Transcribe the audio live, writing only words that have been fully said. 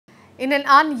In an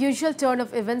unusual turn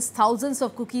of events, thousands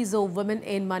of 𝗡𝗢𝗧𝗛 women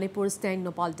in Manipur's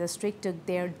𝗡𝗢𝗡𝗥 district took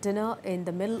their dinner in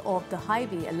the middle of the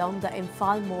highway along the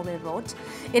𝗡𝗢𝗡𝗥 road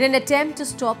in an attempt to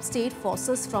stop state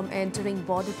forces from entering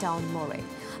border town Moray.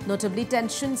 Notably,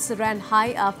 tensions ran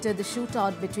high after the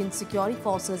shootout between security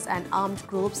forces and armed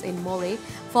groups in Moray,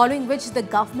 following which the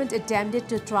government attempted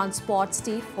to transport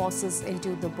state forces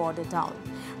into the border town.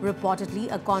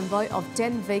 Reportedly, a convoy of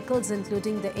 10 vehicles,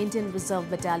 including the Indian Reserve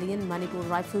Battalion, Manipur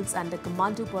Rifles and the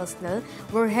commando personnel,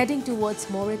 were heading towards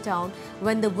Moray town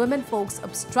when the women folks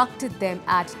obstructed them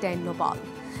at 𝗡𝗢𝗡𝗥.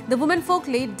 The women folk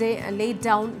laid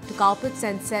down carpets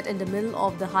and sat in the middle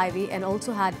of the highway and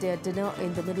also had their dinner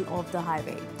in the middle of the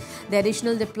highway. The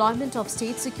additional deployment of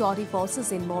state security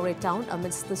forces in Moray town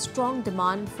amidst the strong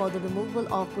demand for the removal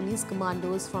of police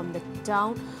commandos from the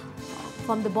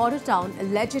border town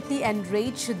allegedly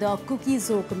enraged the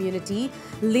𝗡𝗢𝗧𝗛 community,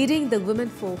 leading the women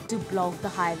folk to block the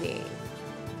highway.